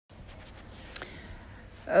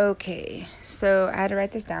Okay, so I had to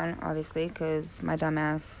write this down, obviously, because my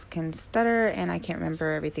dumbass can stutter and I can't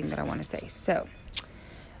remember everything that I want to say. So,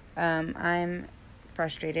 I'm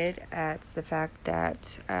frustrated at the fact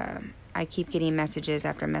that I keep getting messages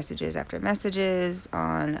after messages after messages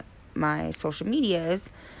on my social medias.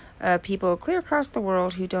 People clear across the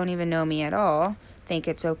world who don't even know me at all think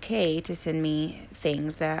it's okay to send me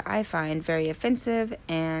things that I find very offensive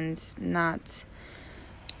and not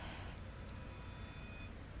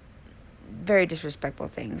very disrespectful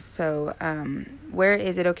things. So, where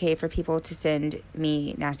is it okay for people to send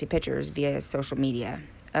me nasty pictures via social media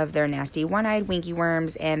of their nasty one-eyed winky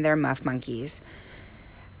worms and their muff monkeys?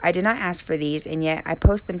 I did not ask for these, and yet I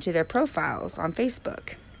post them to their profiles on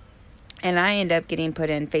Facebook. And I end up getting put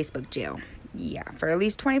in Facebook jail. Yeah, for at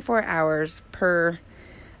least 24 hours per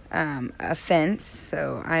offense.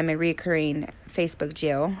 So I'm a recurring Facebook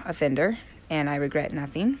jail offender, and I regret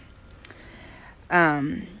nothing.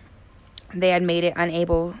 They had made it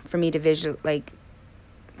unable for me to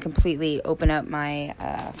completely open up my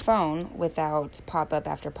phone without pop-up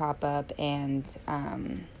after pop-up and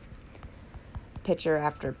picture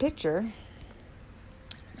after picture.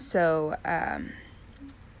 So,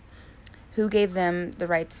 who gave them the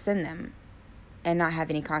right to send them and not have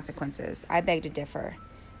any consequences? I beg to differ.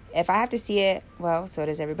 If I have to see it, well, so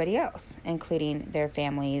does everybody else, including their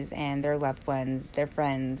families and their loved ones, their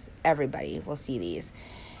friends. Everybody will see these.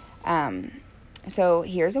 So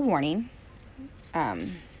here's a warning.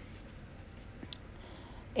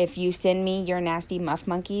 If you send me your nasty muff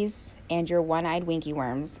monkeys and your one-eyed winky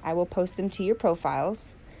worms, I will post them to your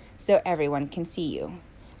profiles so everyone can see you.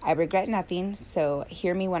 I regret nothing, so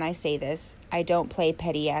hear me when I say this. I don't play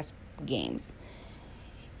petty-ass games.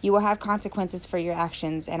 You will have consequences for your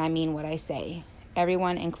actions, and I mean what I say.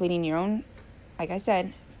 Everyone, including your own, like I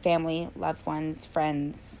said, family, loved ones,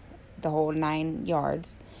 friends, the whole 9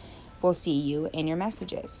 yards, will see you in your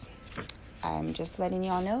messages. I'm just letting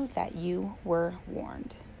y'all know that you were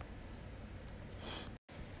warned.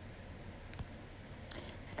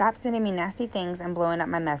 Stop sending me nasty things and blowing up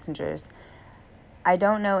my messengers. I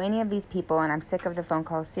don't know any of these people, and I'm sick of the phone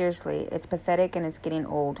calls. Seriously, it's pathetic and it's getting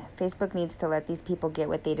old. Facebook needs to let these people get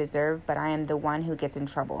what they deserve, but I am the one who gets in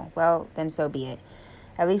trouble. Well, then so be it.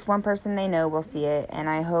 At least one person they know will see it, and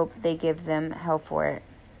I hope they give them hell for it,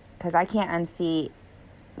 because I can't unsee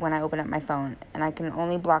when I open up my phone, and I can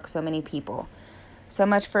only block so many people. So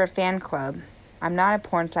much for a fan club. I'm not a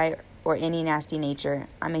porn site or any nasty nature.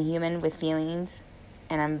 I'm a human with feelings,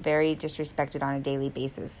 and I'm very disrespected on a daily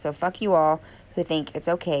basis. So fuck you all who think it's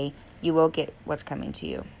okay. You will get what's coming to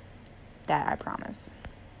you. That I promise.